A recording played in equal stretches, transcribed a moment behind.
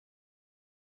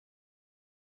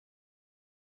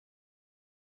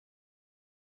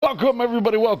Welcome,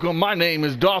 everybody, welcome. My name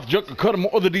is Darth Juckacudum,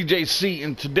 or the DJC,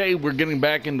 and today we're getting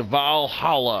back into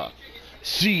Valhalla,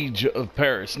 Siege of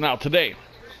Paris. Now, today,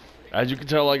 as you can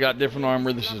tell, I got different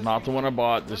armor. This is not the one I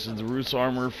bought. This is the Rus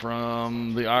armor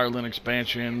from the Ireland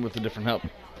expansion with a different helmet.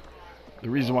 The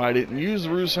reason why I didn't use the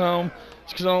Rus helm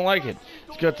is because I don't like it.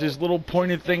 It's got this little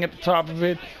pointed thing at the top of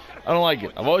it. I don't like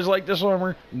it. I've always liked this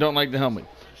armor and don't like the helmet.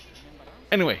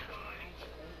 Anyway,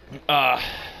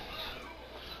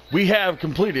 we have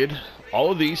completed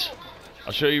all of these.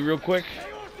 I'll show you real quick.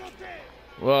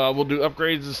 Well, we'll do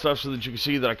upgrades and stuff so that you can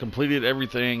see that I completed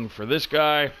everything for this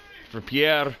guy, for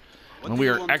Pierre, and we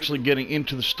are actually getting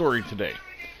into the story today.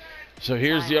 So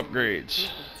here's the upgrades.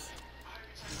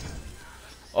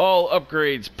 All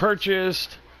upgrades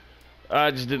purchased.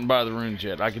 I just didn't buy the runes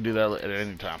yet. I can do that at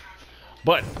any time.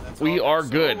 But we are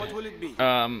good.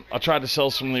 I tried to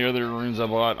sell some of the other runes I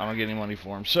bought. I don't get any money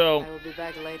for them. So I will be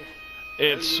back later.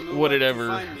 it's what it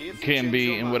ever can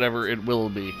be and whatever it will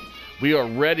be. We are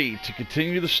ready to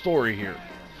continue the story here.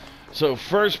 So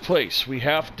first place we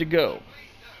have to go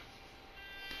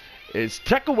is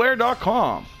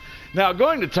techaware.com. Now,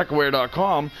 going to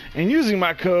techaware.com and using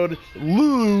my code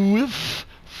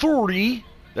LEWIF30,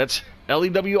 that's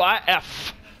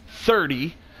LEWIF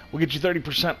 30, will get you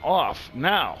 30% off.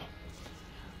 Now,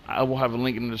 I will have a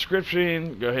link in the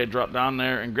description. Go ahead, drop down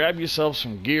there and grab yourself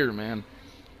some gear, man.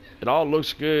 It all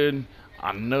looks good.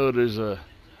 I know there's a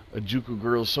Juku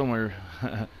girl somewhere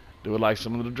that would like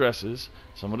some of the dresses,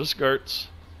 some of the skirts.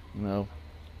 You know,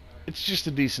 it's just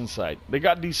a decent site. They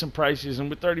got decent prices,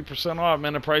 and with 30% off,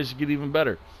 man, the prices get even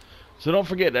better. So don't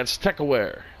forget, that's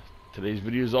TechAware. Today's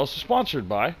video is also sponsored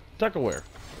by TechAware.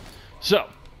 So,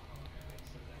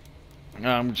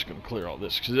 I'm just going to clear all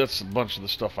this because that's a bunch of the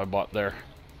stuff I bought there.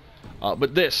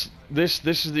 But this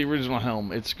is the original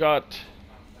helm. It's got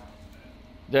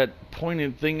that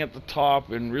pointed thing at the top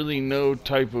and really no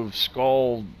type of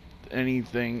skull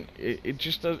anything. It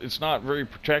just does, it's not very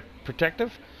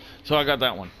protective, so I got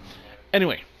that one.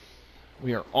 Anyway,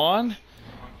 we are on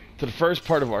to the first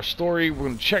part of our story. We're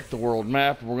going to check the world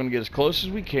map. We're going to get as close as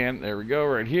we can. There we go,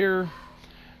 right here.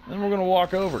 Then we're going to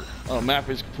walk over. The map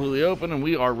is completely open and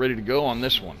we are ready to go on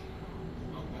this one.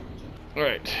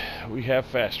 Alright, we have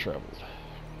fast traveled.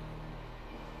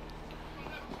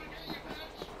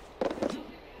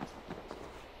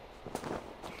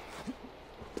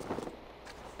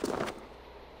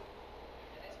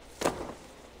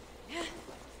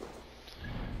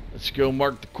 Let's go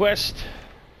mark the quest.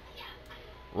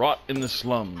 Rot in the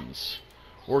slums.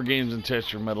 War games and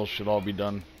test your metals should all be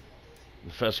done.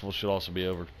 The festival should also be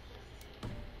over.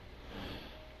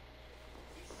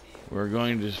 We're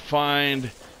going to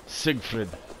find Siegfried,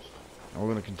 and we're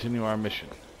going to continue our mission.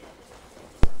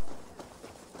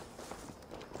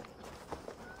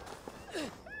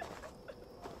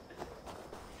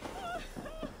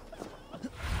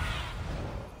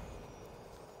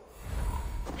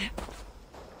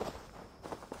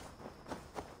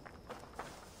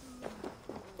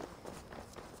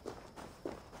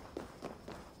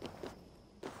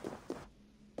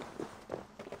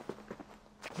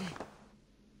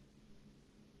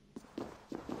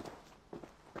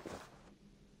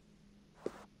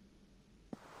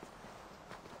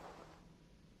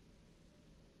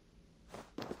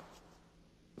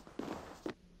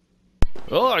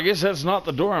 Well, I guess that's not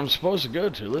the door I'm supposed to go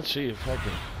to. Let's see if I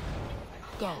can.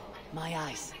 Go, my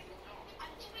eyes.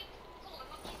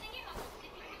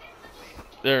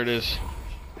 There it is.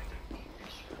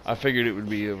 I figured it would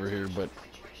be over here, but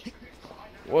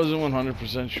wasn't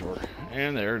 100% sure.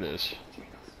 And there it is.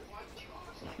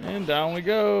 And down we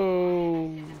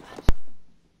go.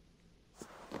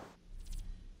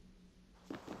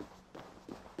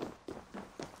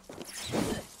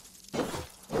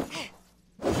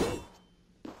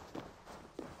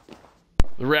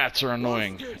 The rats are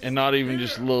annoying, and not even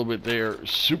just a little bit. They are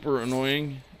super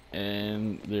annoying,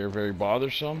 and they're very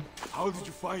bothersome. How did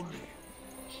you find me?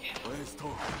 Where's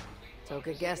Toka?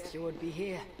 Toka guessed you would be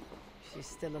here. She's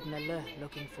still at Melle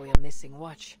looking for your missing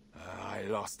watch. I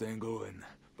lost Engelwin,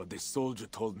 but this soldier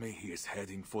told me he is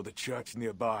heading for the church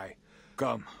nearby.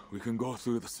 Come, we can go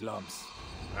through the slums.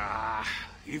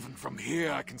 Even from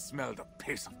here I can smell the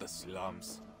piss of the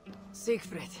slums.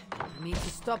 Siegfried, I need to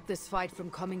stop this fight from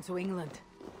coming to England.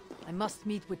 I must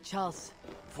meet with Charles.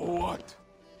 For what?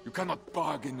 You cannot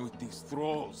bargain with these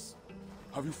thralls.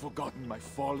 Have you forgotten my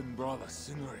fallen brother,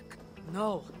 Cynric?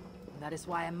 No, and that is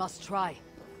why I must try.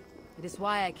 It is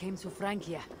why I came to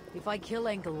Francia. If I kill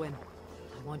Engelwin,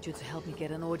 I want you to help me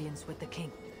get an audience with the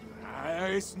king.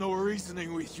 There is no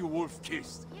reasoning with you,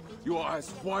 wolf-kissed. You are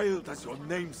as wild as your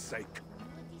namesake.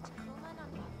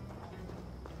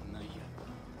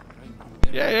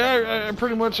 Yeah, I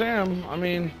pretty much am. I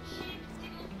mean,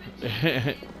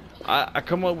 I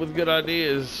come up with good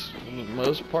ideas for the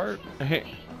most part.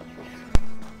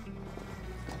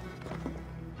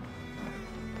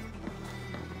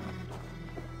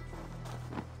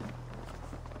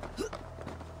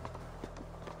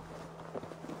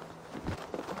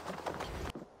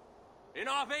 In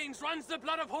our veins runs the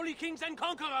blood of holy kings and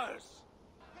conquerors.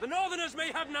 The Northerners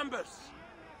may have numbers,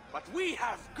 but we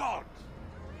have God.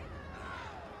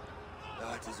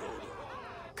 That is Odo,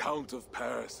 Count of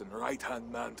Paris and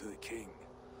right-hand man to the king,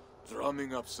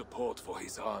 drumming up support for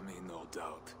his army, no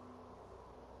doubt.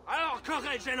 Our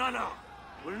courage and honor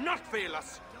will not fail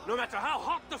us, no matter how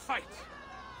hot the fight.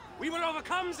 We will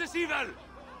overcome this evil,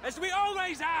 as we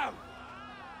always have.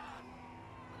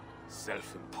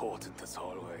 Self-important as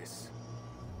always.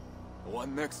 The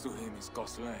one next to him is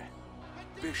Gosselin,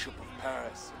 Bishop of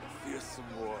Paris and a fearsome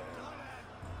warrior.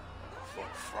 For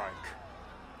Frank.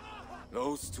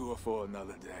 Those two are for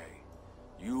another day.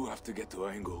 You have to get to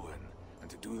Engelwin, and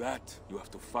to do that, you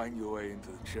have to find your way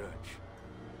into the church.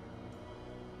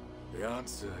 The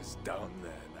answer is down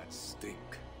there in that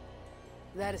stink.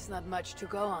 That is not much to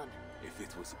go on. If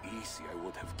it was easy, I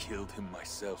would have killed him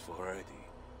myself already.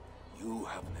 You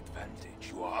have an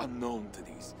advantage. You are unknown to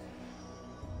these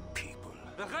people.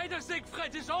 The Raider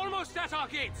Siegfried is almost at our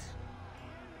gates.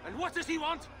 And what does he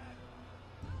want?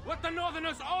 What the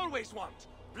Northerners always want.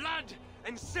 Blood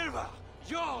and silver.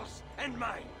 Yours and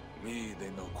mine. Me, they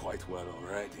know quite well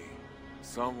already.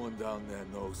 Someone down there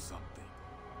knows something.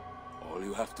 All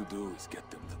you have to do is get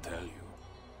them to tell you.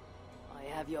 I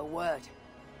have your word.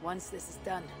 Once this is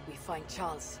done, we find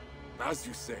Charles. As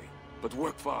you say, but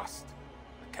work fast.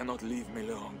 I cannot leave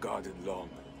Miller unguarded long.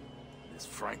 This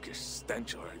Frankish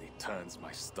stench already turns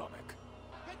my stomach.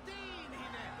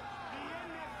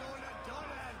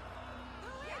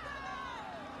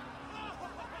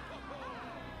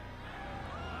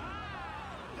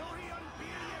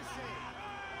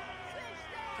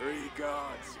 Three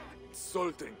guards,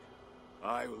 insulting.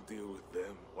 I will deal with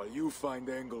them while you find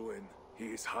Engelwin. He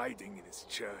is hiding in his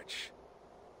church.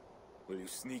 Will you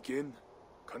sneak in,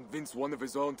 convince one of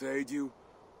his own to aid you,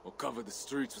 or cover the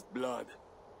streets with blood?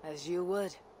 As you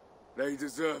would. They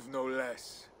deserve no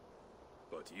less.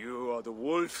 But you are the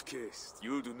wolf-kissed.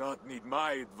 You do not need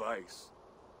my advice.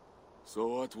 So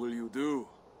what will you do?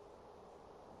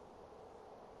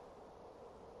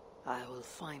 I will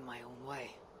find my own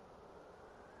way.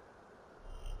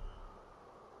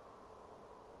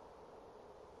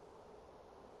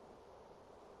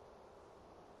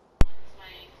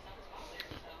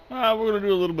 We're going to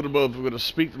do a little bit of both. We're going to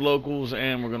speak to locals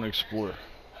and we're going to explore.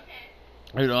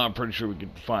 You know, I'm pretty sure we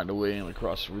could find a way in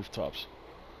across the rooftops.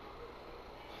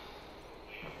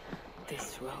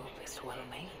 This robe is well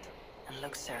made and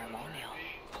looks ceremonial.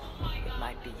 It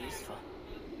might be useful.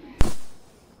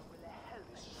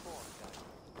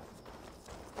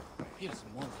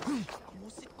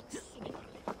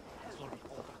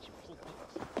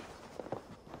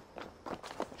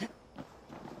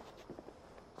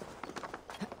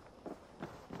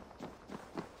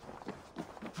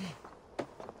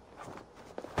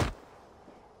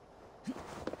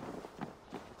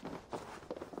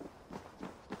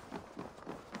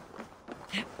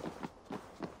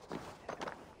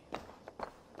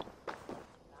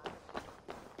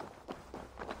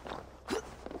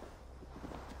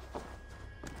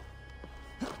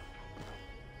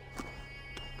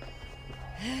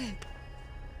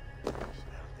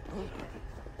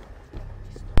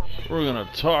 We're going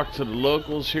to talk to the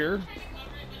locals here.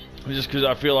 Just because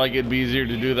I feel like it'd be easier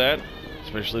to do that.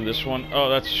 Especially this one. Oh,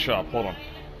 that's a shop. Hold on.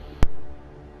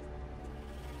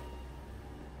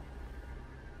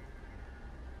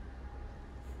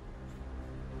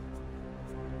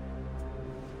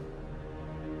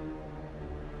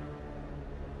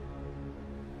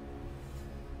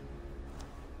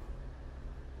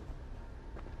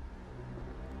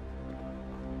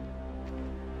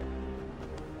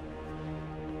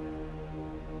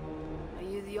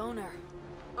 Owner.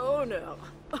 Owner?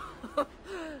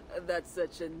 That's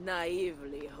such a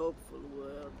naively hopeful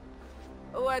word.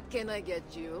 What can I get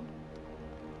you?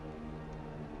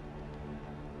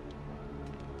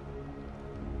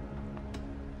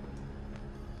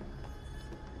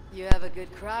 You have a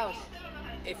good crowd.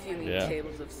 If you mean Yeah.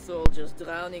 tables of soldiers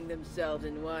drowning themselves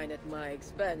in wine at my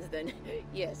expense, then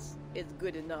yes, it's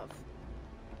good enough.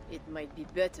 It might be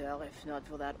better if not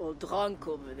for that old drunk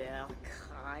over there,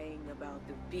 crying about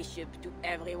the bishop to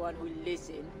everyone who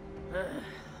listened.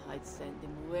 I'd send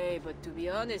him away, but to be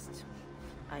honest,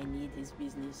 I need his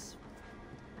business.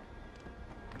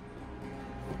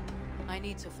 I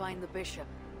need to find the bishop.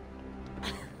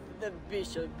 The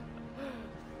bishop.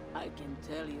 I can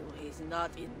tell you he's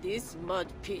not in this mud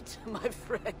pit, my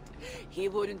friend. He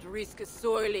wouldn't risk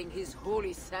soiling his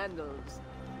holy sandals.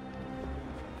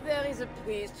 There is a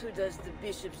priest who does the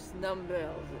bishop's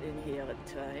numbers in here at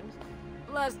times.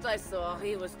 Last I saw,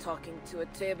 he was talking to a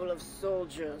table of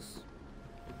soldiers.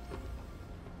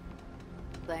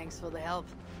 Thanks for the help.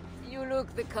 You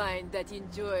look the kind that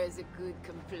enjoys a good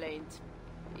complaint.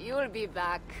 You'll be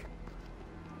back.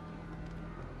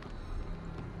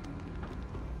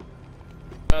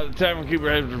 The tavern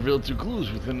keeper has revealed 2 clues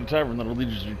within the tavern that will lead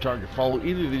you to your target. Follow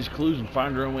either of these clues and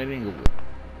find your own way to Englewood.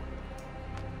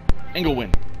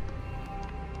 Englewin.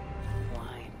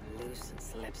 Wine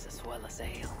loosens lips as well as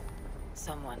ale.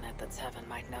 Someone at the tavern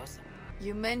might know some.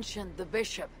 You mentioned the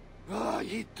bishop. Oh,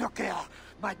 he took her,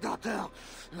 my daughter.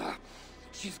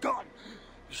 She's gone.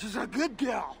 She's a good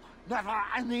girl. Never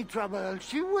any trouble.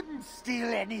 She wouldn't steal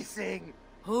anything.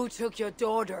 Who took your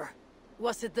daughter?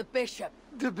 Was it the bishop?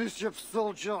 The bishop's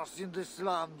soldiers in the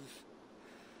slums.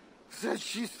 Said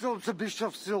she stole the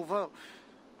bishop's silver.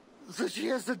 Said she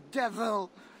has a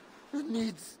devil who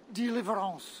needs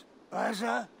deliverance.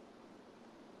 Either?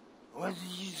 What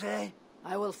did you say?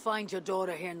 I will find your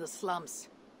daughter here in the slums,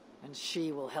 and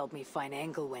she will help me find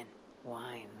Engelwin.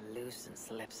 Wine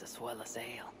loosens lips as well as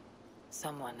ale.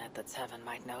 Someone at the tavern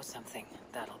might know something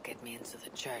that'll get me into the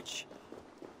church.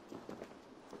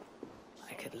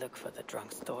 I could look for the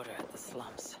drunk's daughter at the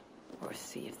slums, or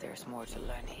see if there's more to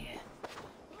learn here.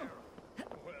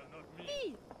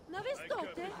 Hey, n'avez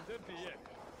stoppé?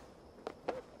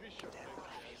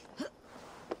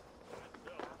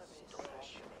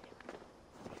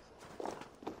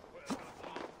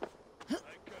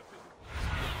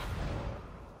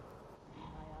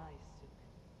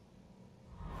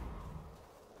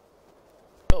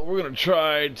 Well, we're gonna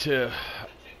try to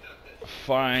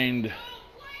find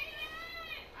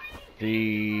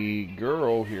the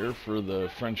girl here for the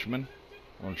Frenchman.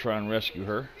 I'm gonna try and rescue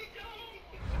her.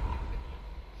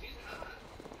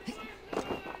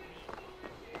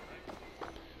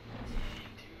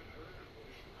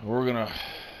 We're gonna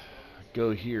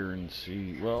go here and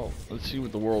see. Well, let's see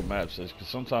what the world map says, because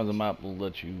sometimes the map will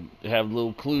let you have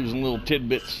little clues and little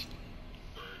tidbits.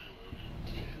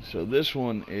 So this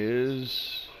one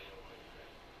is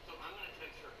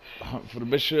hunt for the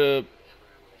bishop.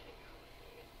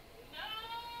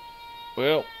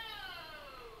 Well,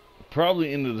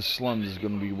 probably into the slums is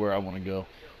going to be where I want to go.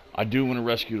 I do want to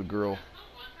rescue the girl.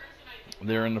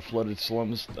 They're in the flooded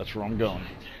slums. That's where I'm going.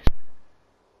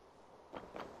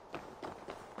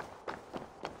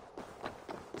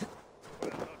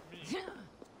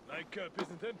 My cup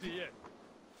isn't empty yet.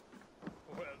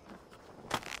 Well.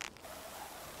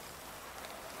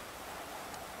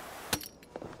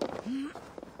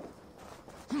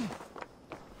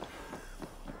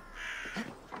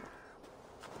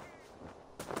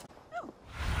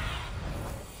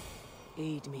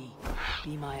 Aid me.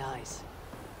 Be my eyes.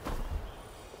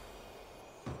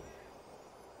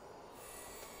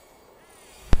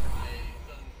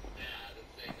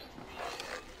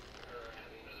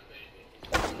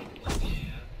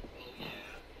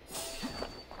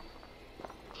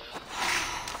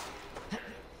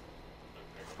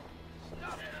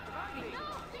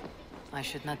 I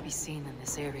should not be seen in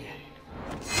this area.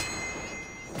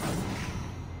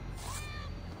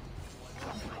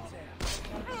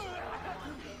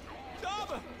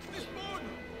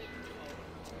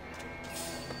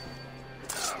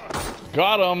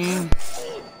 Got him!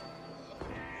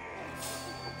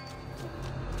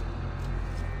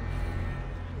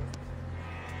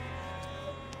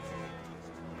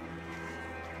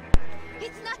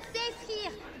 It's not safe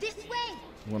here. This way.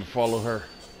 I'm gonna follow her.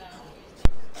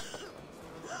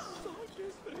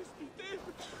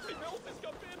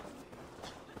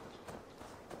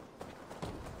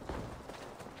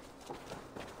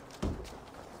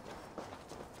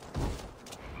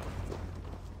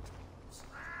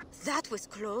 That was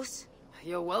close.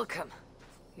 You're welcome.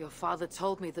 Your father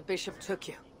told me the bishop took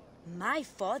you. My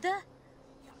father?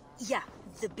 Yeah,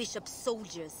 the bishop's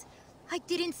soldiers. I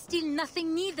didn't steal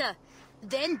nothing neither.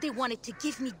 Then they wanted to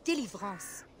give me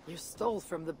deliverance. You stole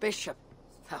from the bishop.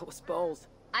 That was bold.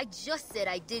 I just said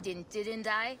I didn't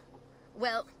I?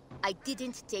 Well, I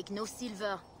didn't take no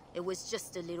silver. It was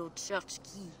just a little church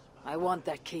key. I want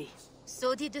that key.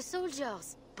 So did the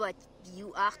soldiers. But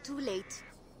you are too late.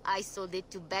 I sold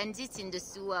it to bandits in the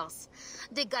sewers.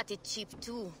 They got it cheap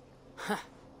too.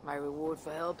 My reward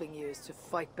for helping you is to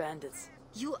fight bandits.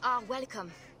 You are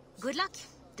welcome. Good luck.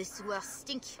 The sewers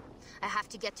stink. I have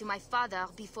to get to my father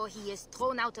before he is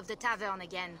thrown out of the tavern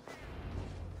again.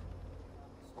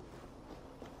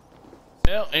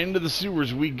 Well, into the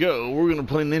sewers we go. We're gonna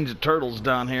play Ninja Turtles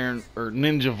down here, or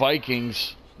Ninja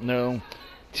Vikings. No,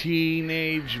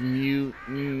 Teenage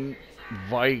Mutant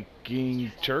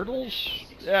Viking Turtles.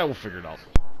 Yeah, we'll figure it out.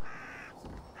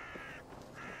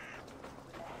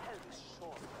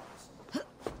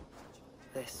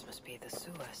 This must be the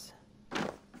sewers.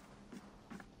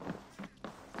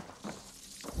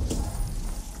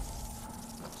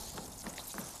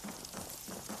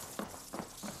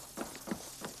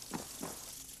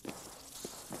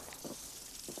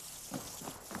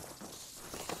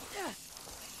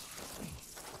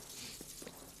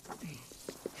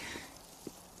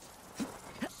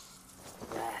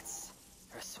 Rats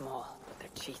are small, but their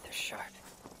teeth are sharp.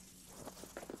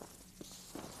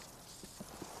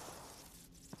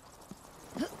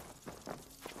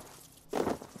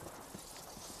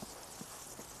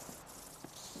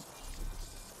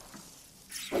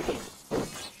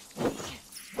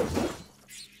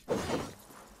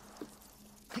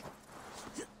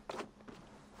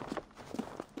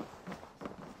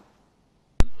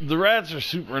 The rats are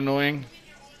super annoying,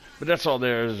 but that's all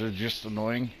there is. They're just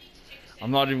annoying.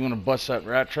 I'm not even going to bust that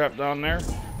rat trap down there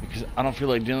because I don't feel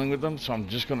like dealing with them, so I'm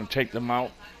just going to take them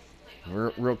out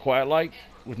real quiet like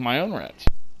with my own rats.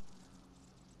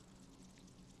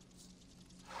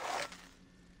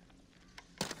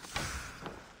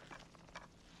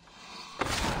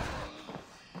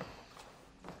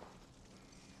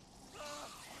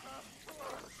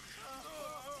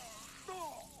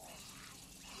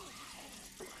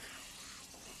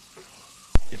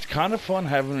 It's kind of fun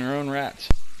having your own rats.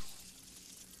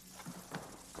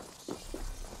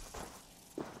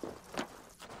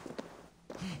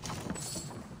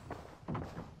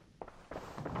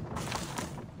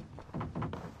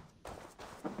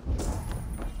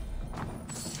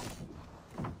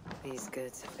 These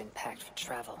goods have been packed for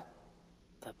travel.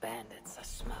 The bandits are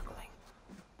smuggling.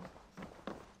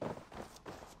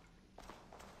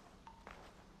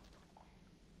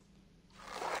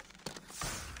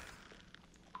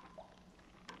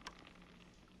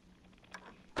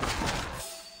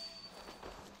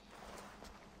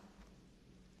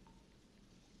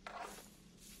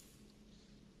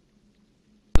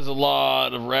 There's a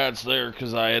lot of rats there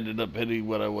because I ended up hitting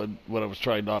what I was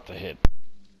trying not to hit.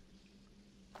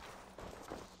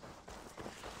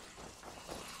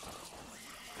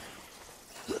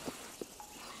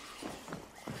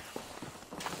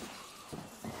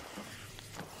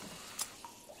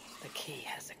 The key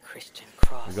has a Christian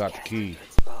cross. I got the cast key. into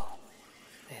its bow.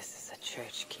 This is a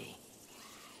church key.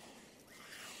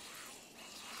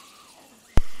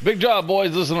 Big job,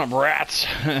 boys. Listen up, rats.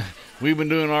 We've been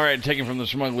doing all right taking from the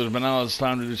smugglers, but now it's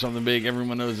time to do something big.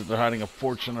 Everyone knows that they're hiding a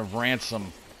fortune of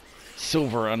ransom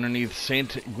silver underneath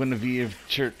Saint Guinevere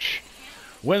Church.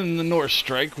 When the North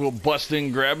strike, we'll bust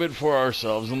in, grab it for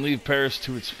ourselves, and leave Paris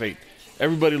to its fate.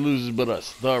 Everybody loses but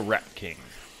us, the Rat King.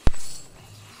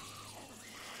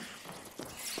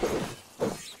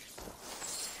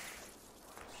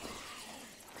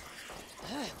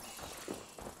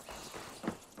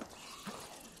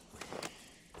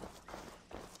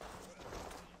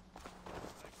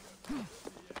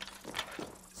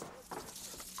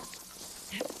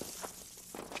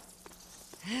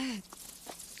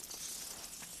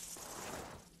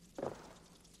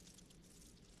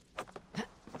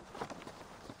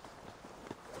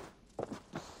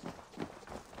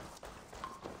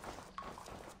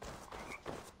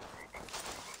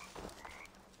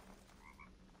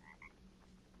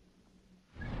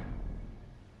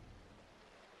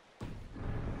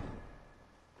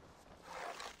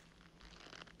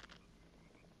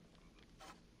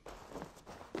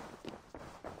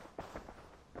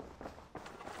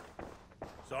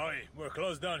 Sorry, we're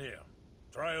closed down here.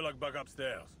 Try your luck back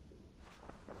upstairs.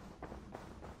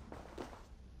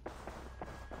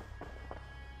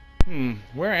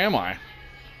 Where am I?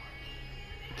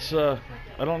 It's, I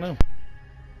don't know.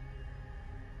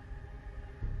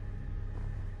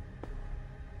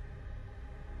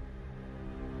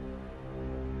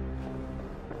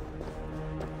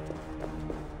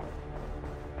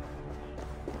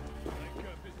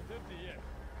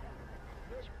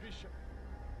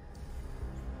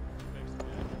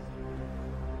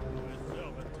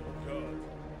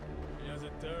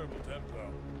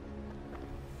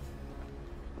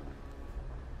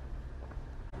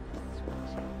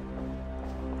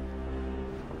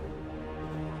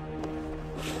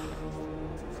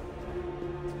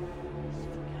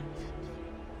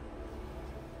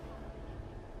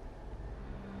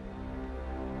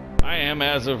 I am,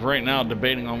 as of right now,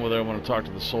 debating on whether I want to talk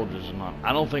to the soldiers or not.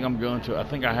 I don't think I'm going to. I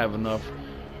think I have enough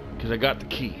because I got the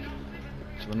key.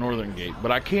 to the northern gate.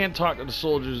 But I can talk to the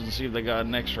soldiers and see if they got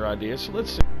an extra idea. So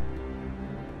let's see.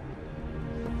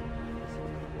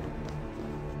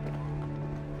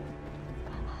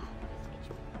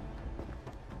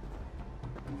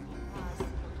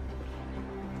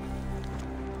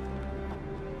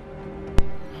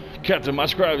 Captain, my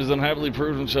scribe has unhappily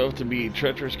proved himself to be a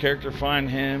treacherous character. Find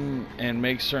him and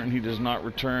make certain he does not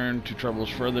return to troubles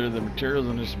further. The materials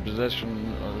in his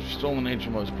possession are stolen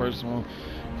nature, most personal,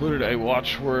 included a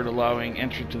watchword allowing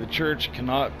entry to the church.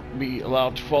 Cannot be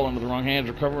allowed to fall into the wrong hands.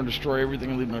 Recover and destroy everything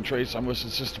and leave no trace. I must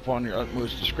insist upon your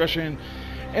utmost discretion.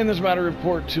 In this matter,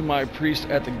 report to my priest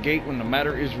at the gate when the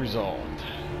matter is resolved.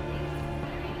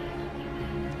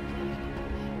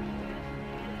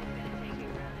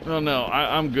 Oh no,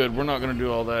 I'm good. We're not going to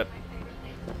do all that.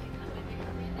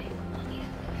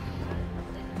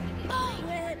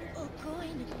 Red or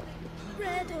coin?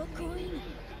 Red or coin?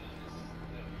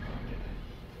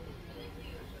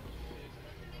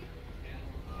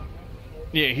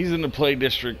 Yeah, he's in the play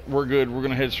district. We're good. We're going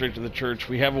to head straight to the church.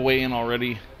 We have a way in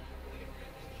already.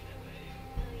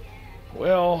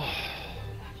 Well,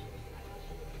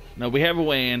 no, we have a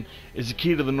way in. It's the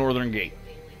key to the northern gate.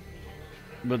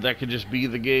 But that could just be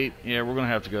the gate. Yeah, we're going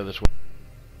to have to go this way.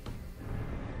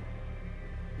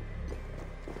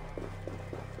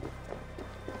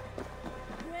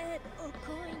 Red or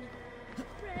coin?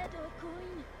 Red or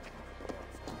coin?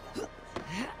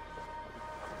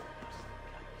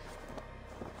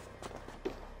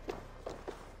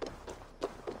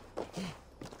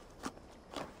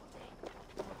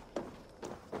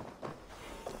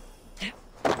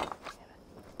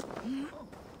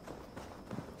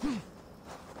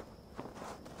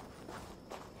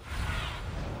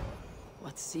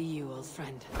 Let's see you, old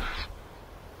friend.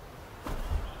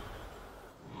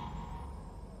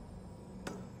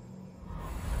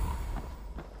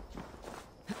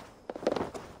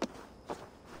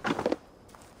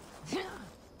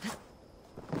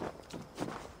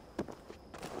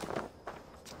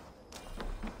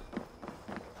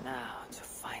 Now to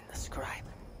find the scribe.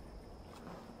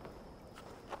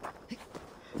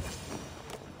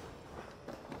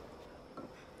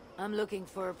 I'm looking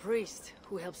for a priest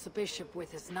who helps the bishop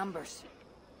with his numbers.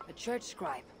 A church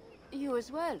scribe. You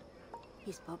as well.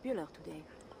 He's popular today.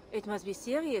 It must be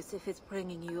serious if it's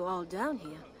bringing you all down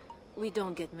here. We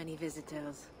don't get many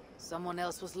visitors. Someone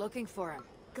else was looking for him.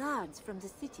 Guards from the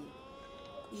city.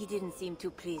 He didn't seem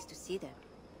too pleased to see them.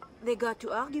 They got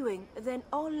to arguing, then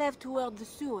all left toward the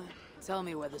sewer. Tell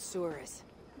me where the sewer is.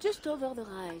 Just over the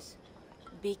rise.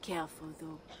 Be careful,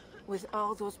 though. With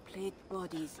all those plague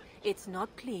bodies, it's not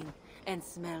clean and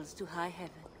smells to high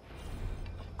heaven.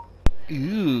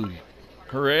 Ooh,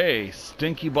 hooray.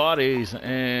 Stinky bodies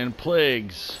and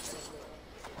plagues.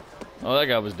 Oh, that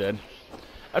guy was dead.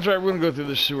 That's right, we're going to go through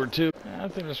the sewer too. I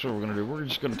think that's what we're going to do. We're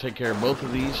just going to take care of both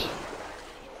of these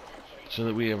so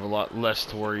that we have a lot less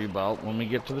to worry about when we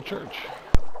get to the church.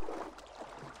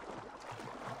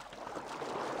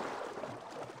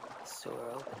 The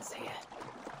sewer opens here.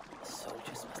 The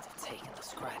soldiers must have taken the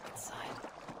scribe inside.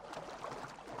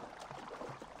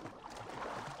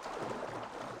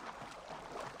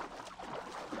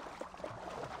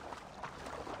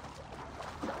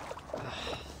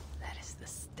 That is the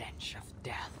stench of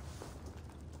death.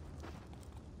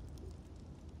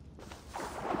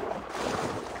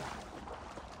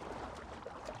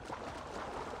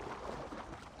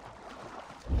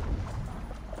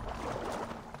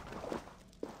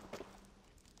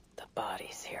 The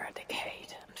bodies here are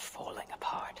decayed and falling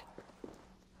apart.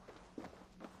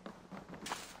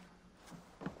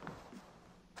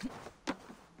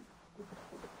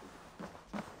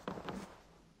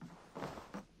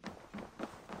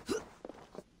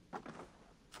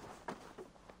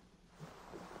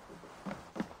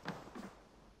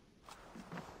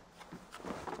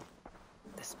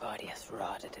 This body has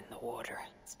rotted in the water.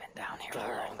 It's been down here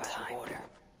a long time.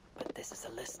 But this is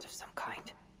a list of some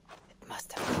kind. It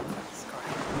must have come from the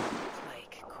scribe.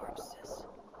 Plague corpses.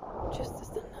 Just as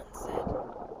the nun said.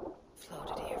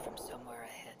 Floated here from somewhere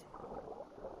ahead.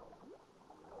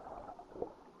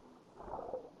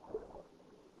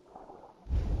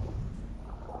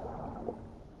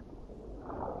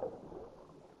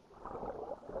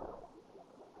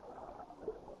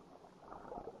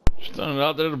 Just throwing it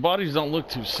out there, the bodies don't look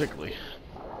too sickly.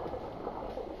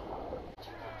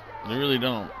 They really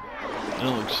don't. They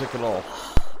don't look sick at all.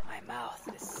 My mouth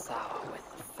is sour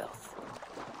with the filth.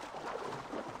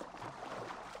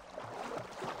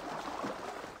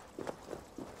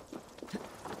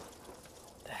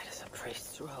 That is a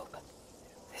priest's robe.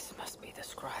 This must be the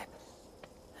scribe.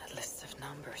 A list of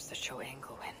numbers that show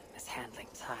Engelwin is handling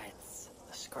tithes.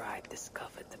 The scribe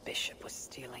discovered the bishop was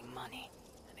stealing money,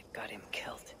 and it got him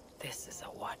killed. This is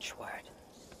a watchword.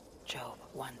 Job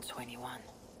 121.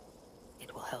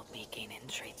 It will help me gain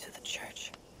entry to the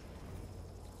church.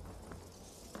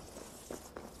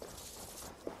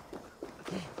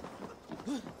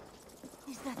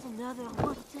 Is that another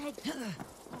wolf's egg?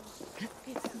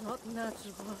 It's not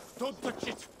natural. Don't touch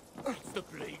it! It's the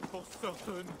plague for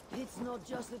certain. It's not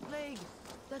just the plague.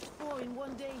 That's 4 in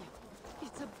one day.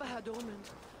 It's a bad omen.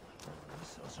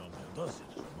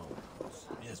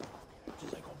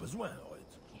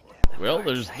 Well,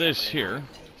 there's this here.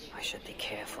 I should be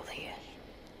careful here.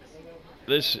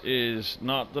 This is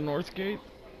not the north gate.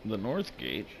 The north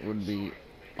gate would be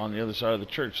on the other side of the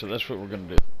church, so that's what we're going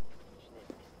to do.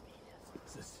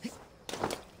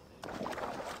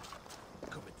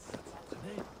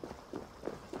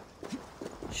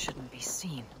 Shouldn't be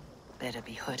seen. Better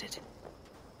be hooded.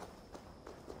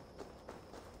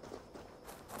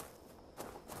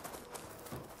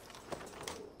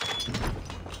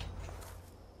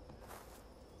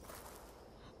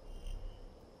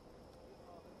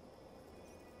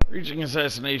 Reaching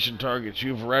assassination targets.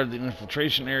 You've arrived at the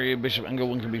infiltration area. Bishop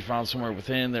Engelwin can be found somewhere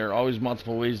within. There are always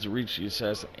multiple ways to reach the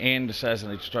assassinate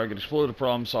your target. Explore the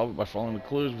problem, solve it by following the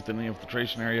clues within the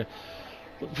infiltration area.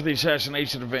 Look for the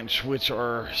assassination events, which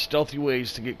are stealthy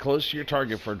ways to get close to your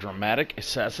target for a dramatic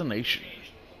assassination.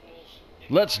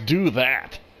 Let's do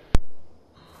that.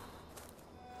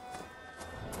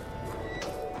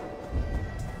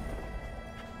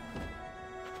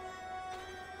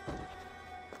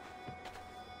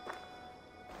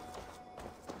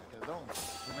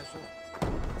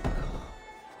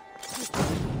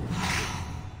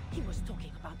 He was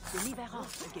talking about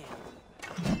deliverance again.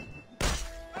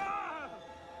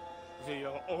 They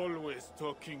are always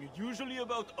talking, usually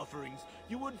about offerings.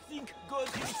 You would think God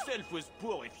himself was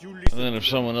poor if you listen. And then if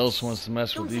someone else wants to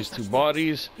mess with these two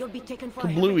bodies, You'll be taken for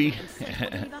kablooey.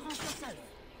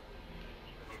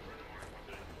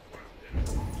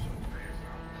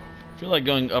 I feel like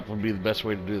going up would be the best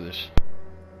way to do this.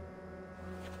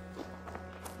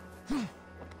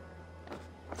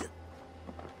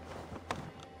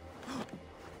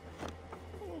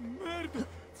 Oh merde!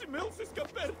 Timel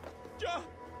s'escapait! Ja!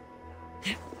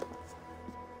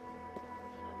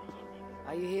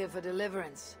 Are you here for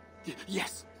deliverance?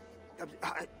 Yes.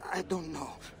 I don't know.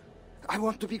 I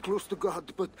want to be close to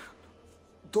God, but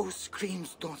those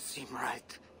screams don't seem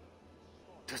right.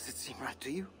 Does it seem right to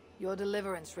you? Your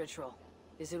deliverance ritual.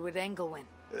 Is it with Engelwin?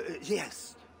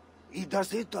 Yes. He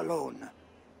does it alone.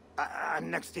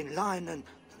 I'm next in line, and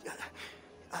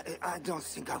I don't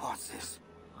think I want this.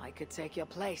 I could take your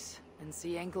place and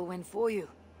see Engelwin for you.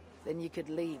 Then you could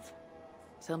leave.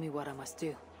 Tell me what I must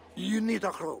do. You need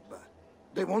a robe.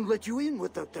 They won't let you in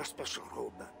without their special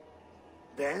robe.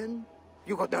 Then,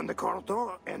 you go down the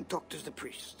corridor and talk to the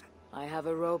priest. I have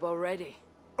a robe already.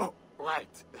 Oh,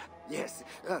 right. Yes.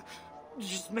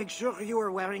 Just make sure you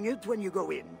are wearing it when you go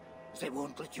in. They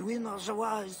won't let you in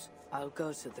otherwise. I'll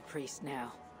go to the priest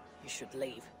now. You should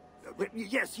leave.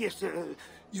 Yes,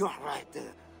 you are right.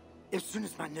 As soon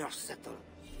as my nerves settle.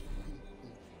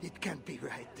 It can't be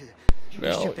right.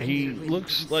 Well, he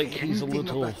looks like he's a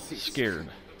little scared.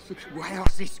 Why are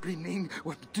they screaming?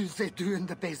 What do they do in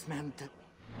the basement?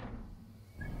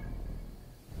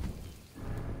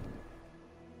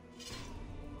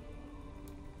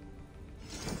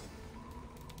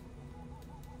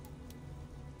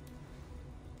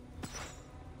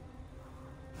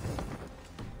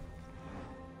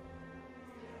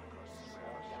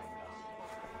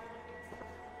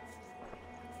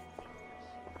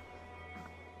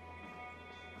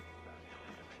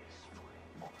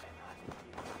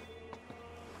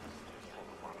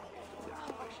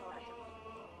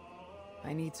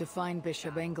 I need to find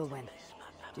Bishop Engelwin.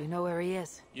 Do you know where he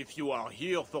is? If you are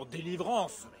here for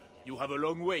deliverance, you have a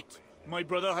long wait. My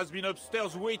brother has been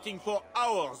upstairs waiting for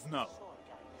hours now.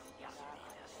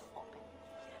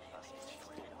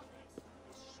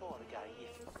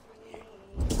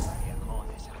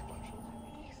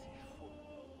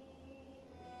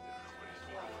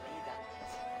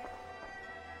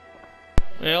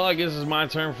 Well, I guess it's my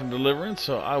turn for deliverance,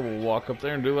 so I will walk up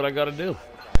there and do what I gotta do.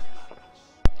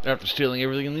 After stealing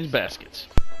everything in these baskets.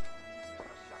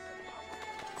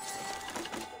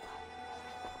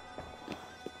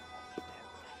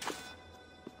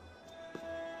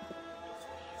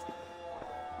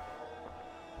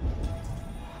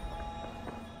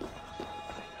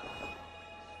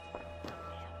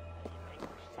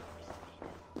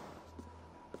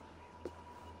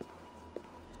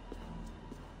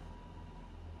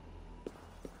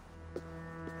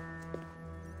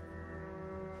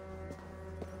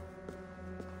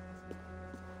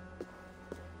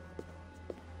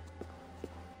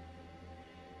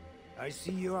 I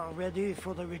see you are ready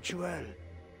for the ritual.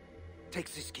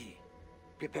 Take this key.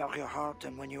 Prepare your heart,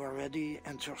 and when you are ready,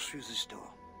 enter through this door.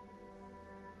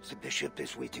 The bishop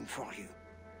is waiting for you.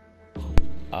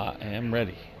 I am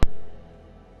ready.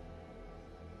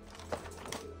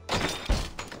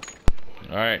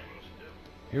 Alright.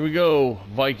 Here we go,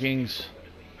 Vikings.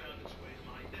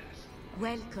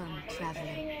 Welcome,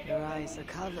 traveler. Your eyes are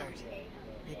covered.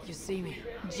 Did you see me?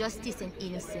 Justice and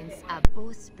innocence are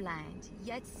both blind,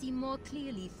 yet see more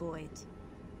clearly for it.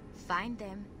 Find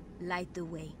them, light the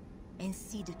way, and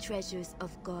see the treasures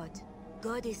of God.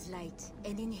 God is light,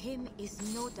 and in him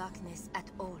is no darkness at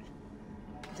all.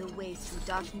 The way through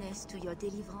darkness to your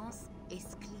deliverance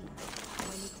is clear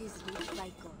when it is lit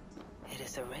by God. It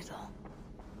is a riddle.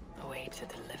 A way to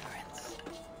deliverance.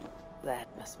 That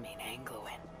must mean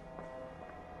Angluin.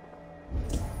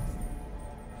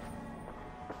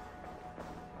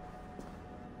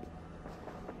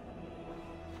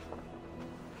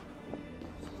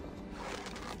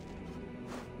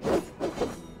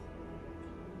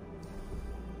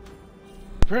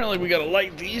 Apparently we gotta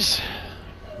light these.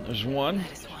 There's one.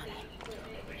 That is one.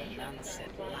 None said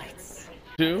lights.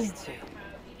 Two. That's two.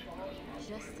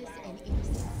 Justice and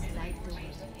innocence light the way.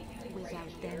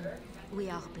 Without them, we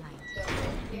are blind.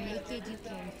 Naked you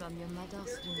came from your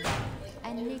mother's womb,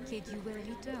 and naked you will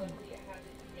return.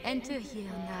 Enter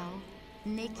here now,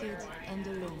 naked and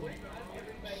alone.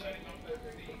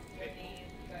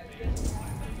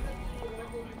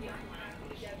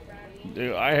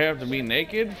 Do I have to be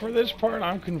naked for this part?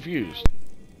 I'm confused.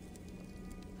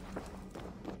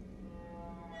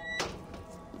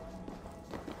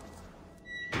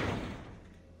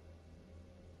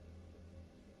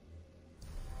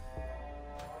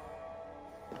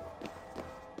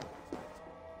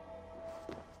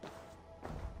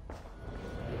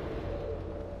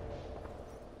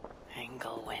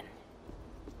 Angluin.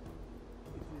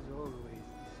 It is always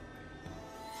this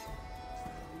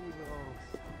way. Deliverance.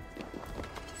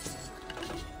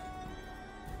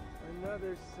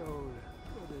 Another soul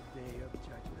for the day of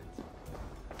judgment.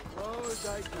 All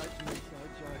thy judgments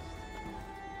are just.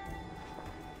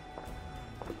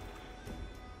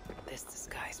 This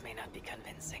disguise may not be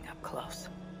convincing up close.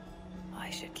 I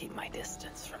should keep my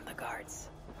distance from the guards.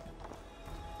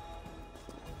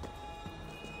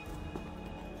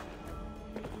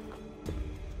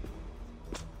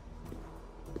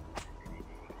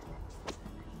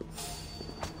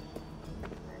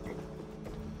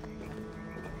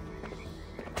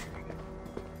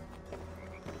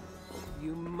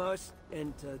 You must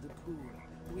enter the pool.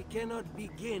 We cannot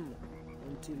begin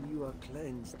until you are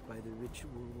cleansed by the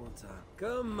ritual water.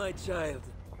 Come, my child.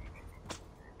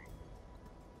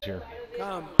 Here.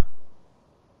 Come.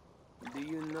 Do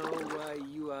you know why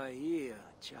you are here,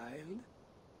 child?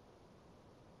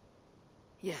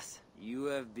 Yes. You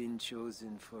have been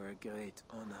chosen for a great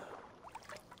honor.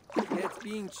 Yet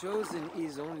being chosen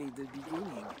is only the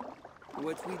beginning.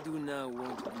 What we do now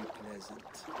won't be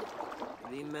pleasant.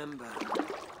 Remember,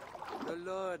 the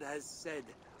Lord has said,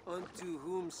 unto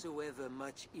whomsoever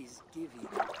much is given,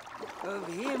 of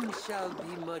him shall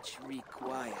be much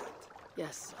required.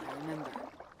 Yes, I remember.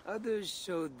 Others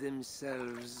showed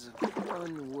themselves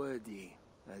unworthy,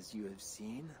 as you have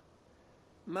seen.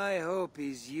 My hope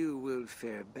is you will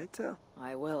fare better.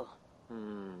 I will.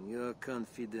 Your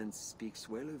confidence speaks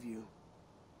well of you.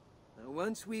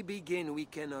 Once we begin, we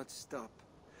cannot stop.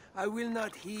 I will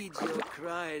not heed your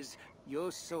cries.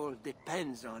 Your soul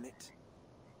depends on it.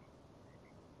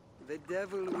 The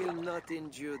devil will not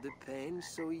endure the pain,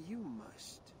 so you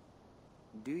must.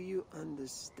 Do you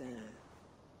understand?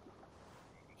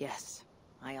 Yes,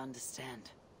 I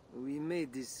understand. We may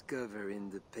discover in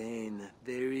the pain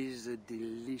there is a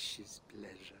delicious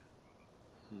pleasure.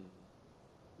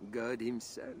 God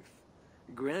himself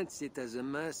grants it as a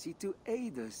mercy to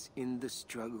aid us in the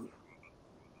struggle.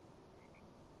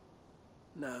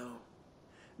 Now,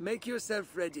 make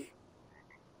yourself ready.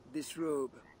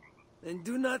 Disrobe, and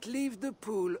do not leave the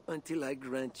pool until I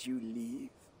grant you leave.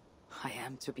 I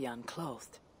am to be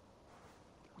unclothed.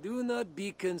 Do not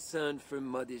be concerned for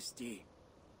modesty.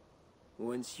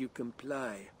 Once you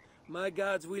comply, my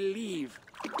guards will leave,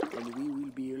 and we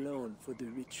will be alone for the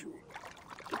ritual.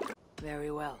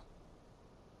 Very well.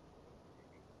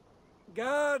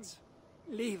 Guards,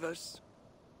 leave us.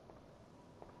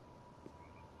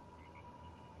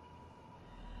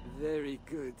 Very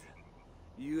good.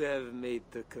 You have made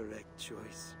the correct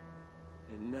choice.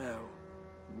 And now,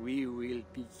 we will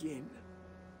begin.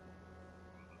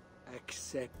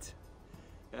 Accept,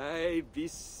 I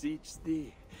beseech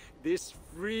thee, this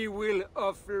free will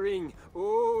offering,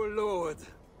 O Lord.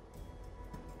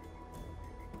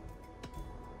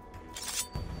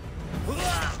 Your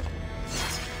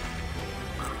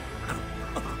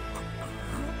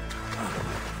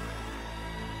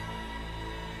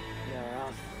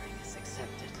offering is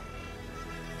accepted.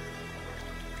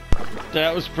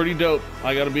 That was pretty dope,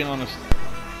 I gotta be honest.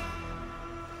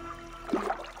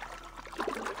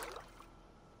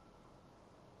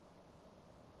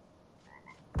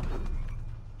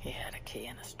 He had a key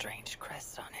and a strange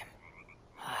crest on him.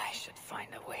 I should find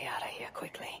a way out of here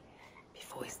quickly,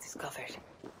 before he's discovered.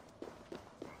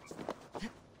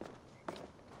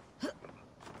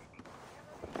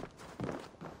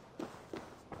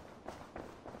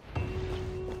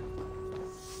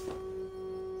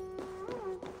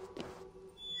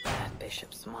 That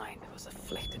bishop's mind was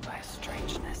afflicted by a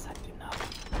strangeness I do know.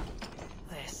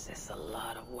 This is a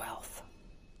lot of wealth.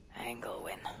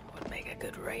 Anglewin would make a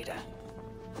good raider.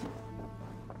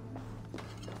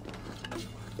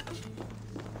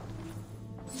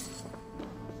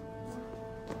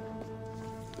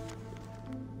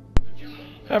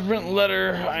 I've written a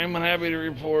letter. I am unhappy to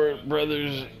report,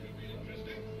 brothers.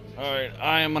 Alright,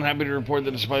 I am unhappy to report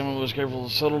that despite my most careful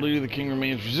subtlety, the king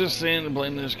remains resistant, and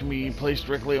blame this can be placed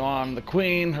directly on the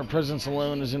queen. Her presence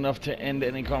alone is enough to end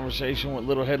any conversation. What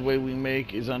little headway we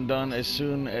make is undone as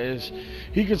soon as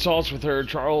he consults with her.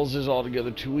 Charles is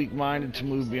altogether too weak-minded to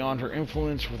move beyond her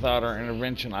influence without our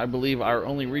intervention. I believe our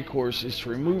only recourse is to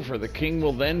remove her. The king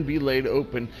will then be laid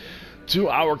open to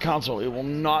our counsel. It will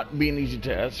not be an easy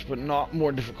task, but not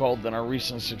more difficult than our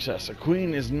recent success. A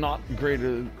queen is not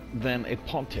greater than a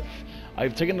pontiff. I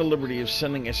have taken the liberty of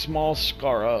sending a small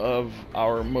skara of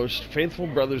our most faithful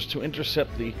brothers to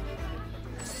intercept the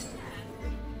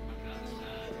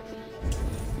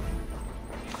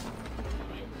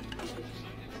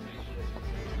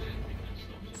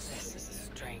This is a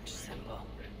strange symbol.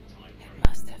 It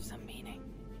must have some meaning.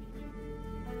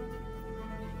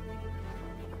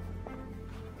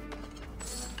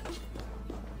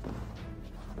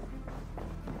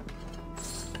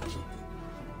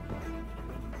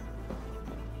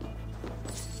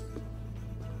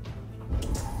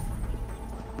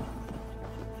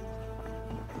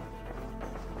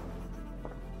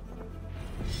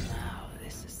 Now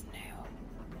this is new.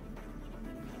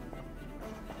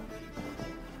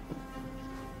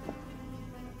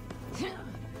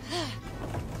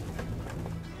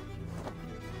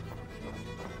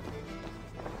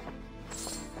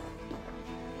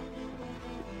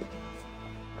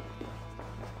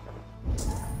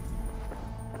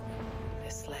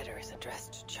 This letter is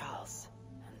addressed to Charles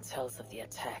and tells of the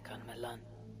attack on Milan.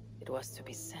 It was to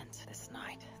be sent this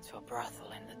night to a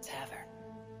brothel in the tavern.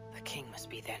 The king must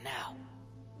be there now.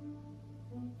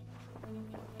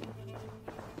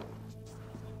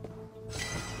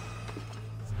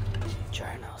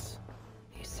 Journals.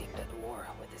 He seemed at war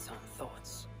with his own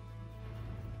thoughts.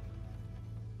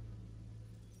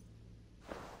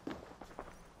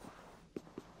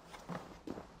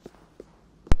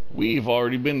 We've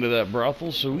already been to that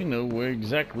brothel, so we know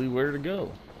exactly where to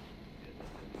go.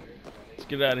 Let's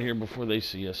get out of here before they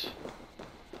see us.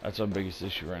 That's our biggest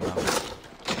issue right now.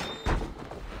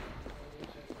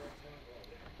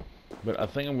 But I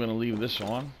think I'm going to leave this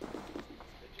on,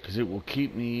 because it will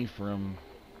keep me from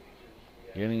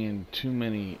getting in too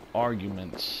many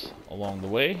arguments along the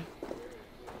way.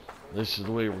 This is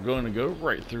the way we're going to go,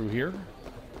 right through here.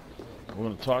 We're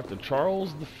going to talk to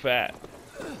Charles the Fat.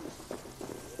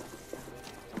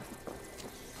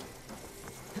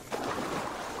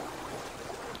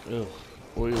 Ugh,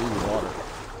 oily water.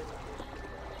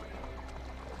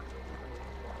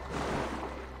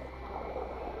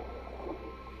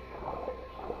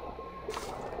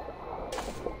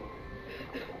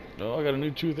 Oh, I got a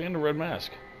new tooth and a red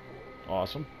mask.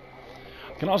 Awesome.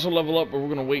 Can also level up, but we're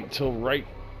going to wait till right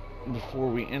before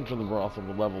we enter the brothel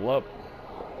to level up.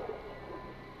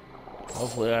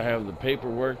 Hopefully I have the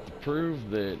paperwork to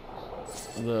prove that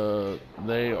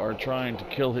they are trying to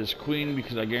kill his queen,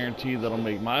 because I guarantee that'll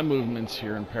make my movements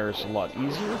here in Paris a lot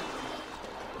easier,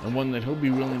 and one that he'll be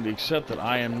willing to accept that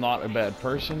I am not a bad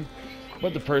person,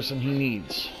 but the person he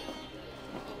needs.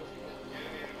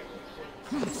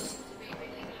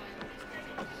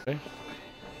 Okay.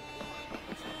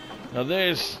 Now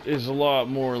this is a lot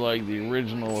more like the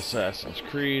original Assassin's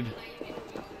Creed.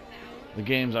 The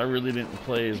games I really didn't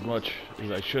play as much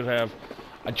as I should have.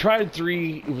 I tried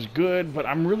 3, it was good, but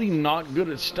I'm really not good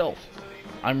at stealth.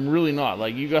 I'm really not.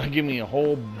 Like, you gotta give me a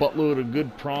whole buttload of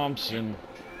good prompts, and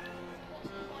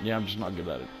yeah, I'm just not good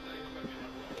at it.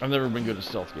 I've never been good at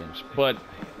stealth games, but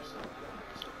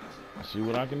let's see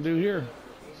what I can do here.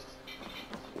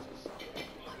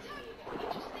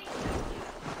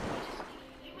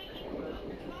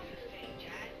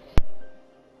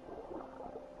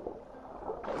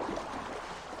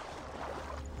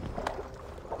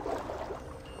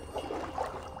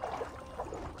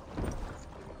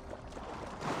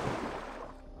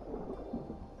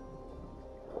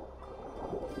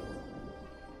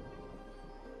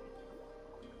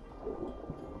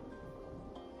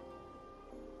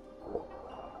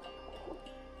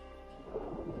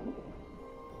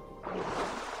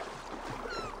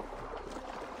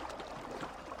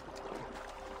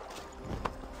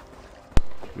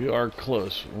 We are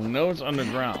close. We know it's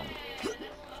underground.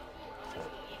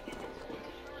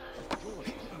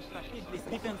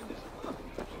 It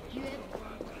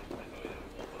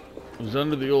was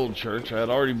under the old church. I had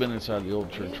already been inside the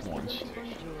old church once.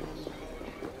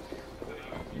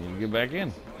 You need to get back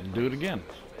in and do it again.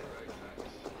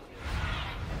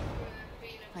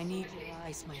 I need your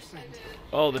eyes, my friend.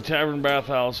 Oh, the tavern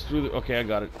bathhouse through the... Okay, I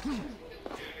got it.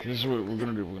 This is what we're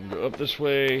gonna do. We're gonna go up this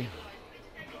way.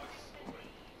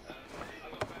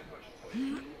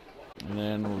 And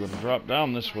then we're gonna drop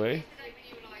down this way.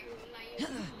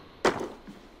 I'm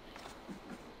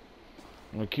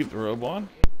gonna keep the robe on.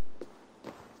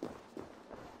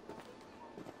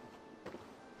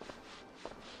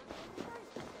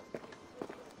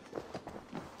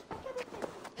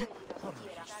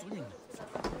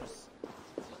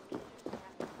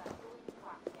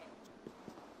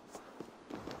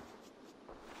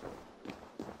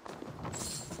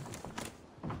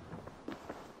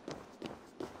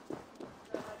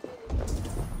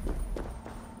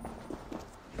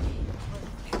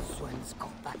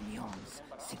 Compagnons,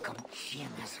 c'est comme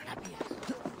chiens rabies.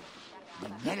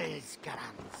 Mels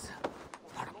garants,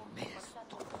 parmes.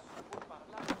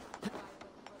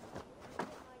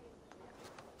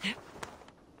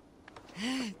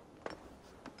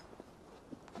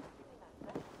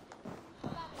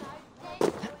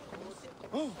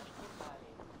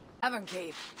 Tavern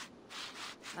cave.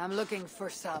 I'm looking for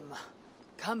some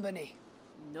company.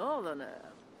 Northerner.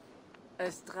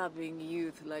 A strapping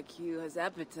youth like you has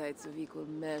appetites of equal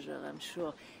measure, I'm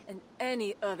sure. And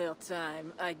any other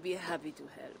time, I'd be happy to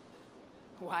help.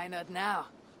 Why not now?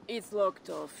 It's locked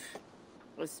off.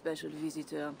 A special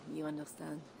visitor, you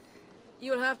understand.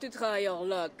 You'll have to try your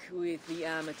luck with the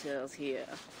amateurs here.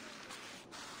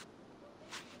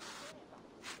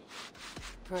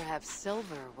 Perhaps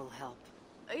silver will help.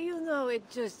 You know, it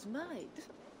just might.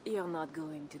 You're not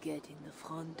going to get in the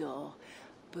front door.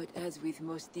 But as with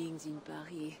most things in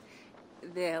Paris,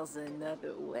 there's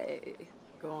another way.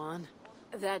 Go on.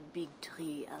 That big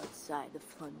tree outside the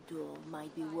front door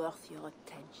might be worth your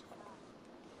attention.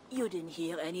 You didn't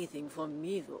hear anything from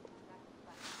me, though.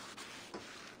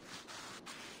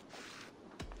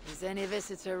 Is any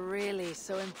visitor really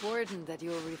so important that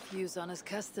you'll refuse honest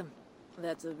custom?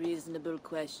 That's a reasonable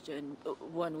question,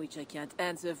 one which I can't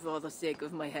answer for the sake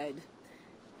of my head.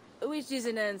 Which is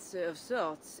an answer of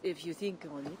sorts, if you think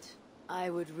on it.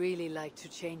 I would really like to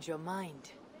change your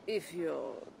mind. If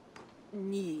your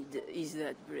need is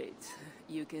that great,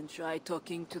 you can try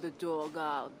talking to the door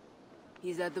guard.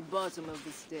 He's at the bottom of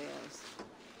the stairs.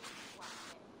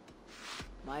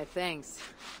 My thanks.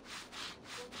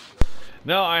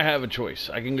 Now I have a choice.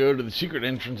 I can go to the secret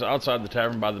entrance outside the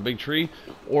tavern by the big tree,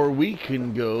 or we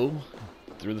can go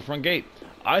through the front gate.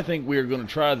 I think we are going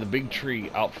to try the big tree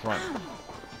out front.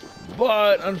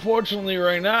 But, unfortunately,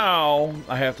 right now,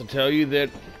 I have to tell you that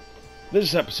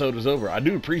this episode is over. I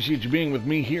do appreciate you being with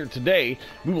me here today.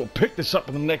 We will pick this up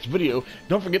in the next video.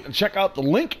 Don't forget to check out the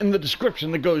link in the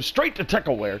description that goes straight to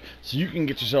TechAware, so you can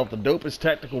get yourself the dopest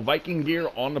tactical Viking gear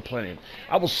on the planet.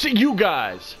 I will see you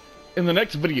guys in the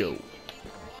next video.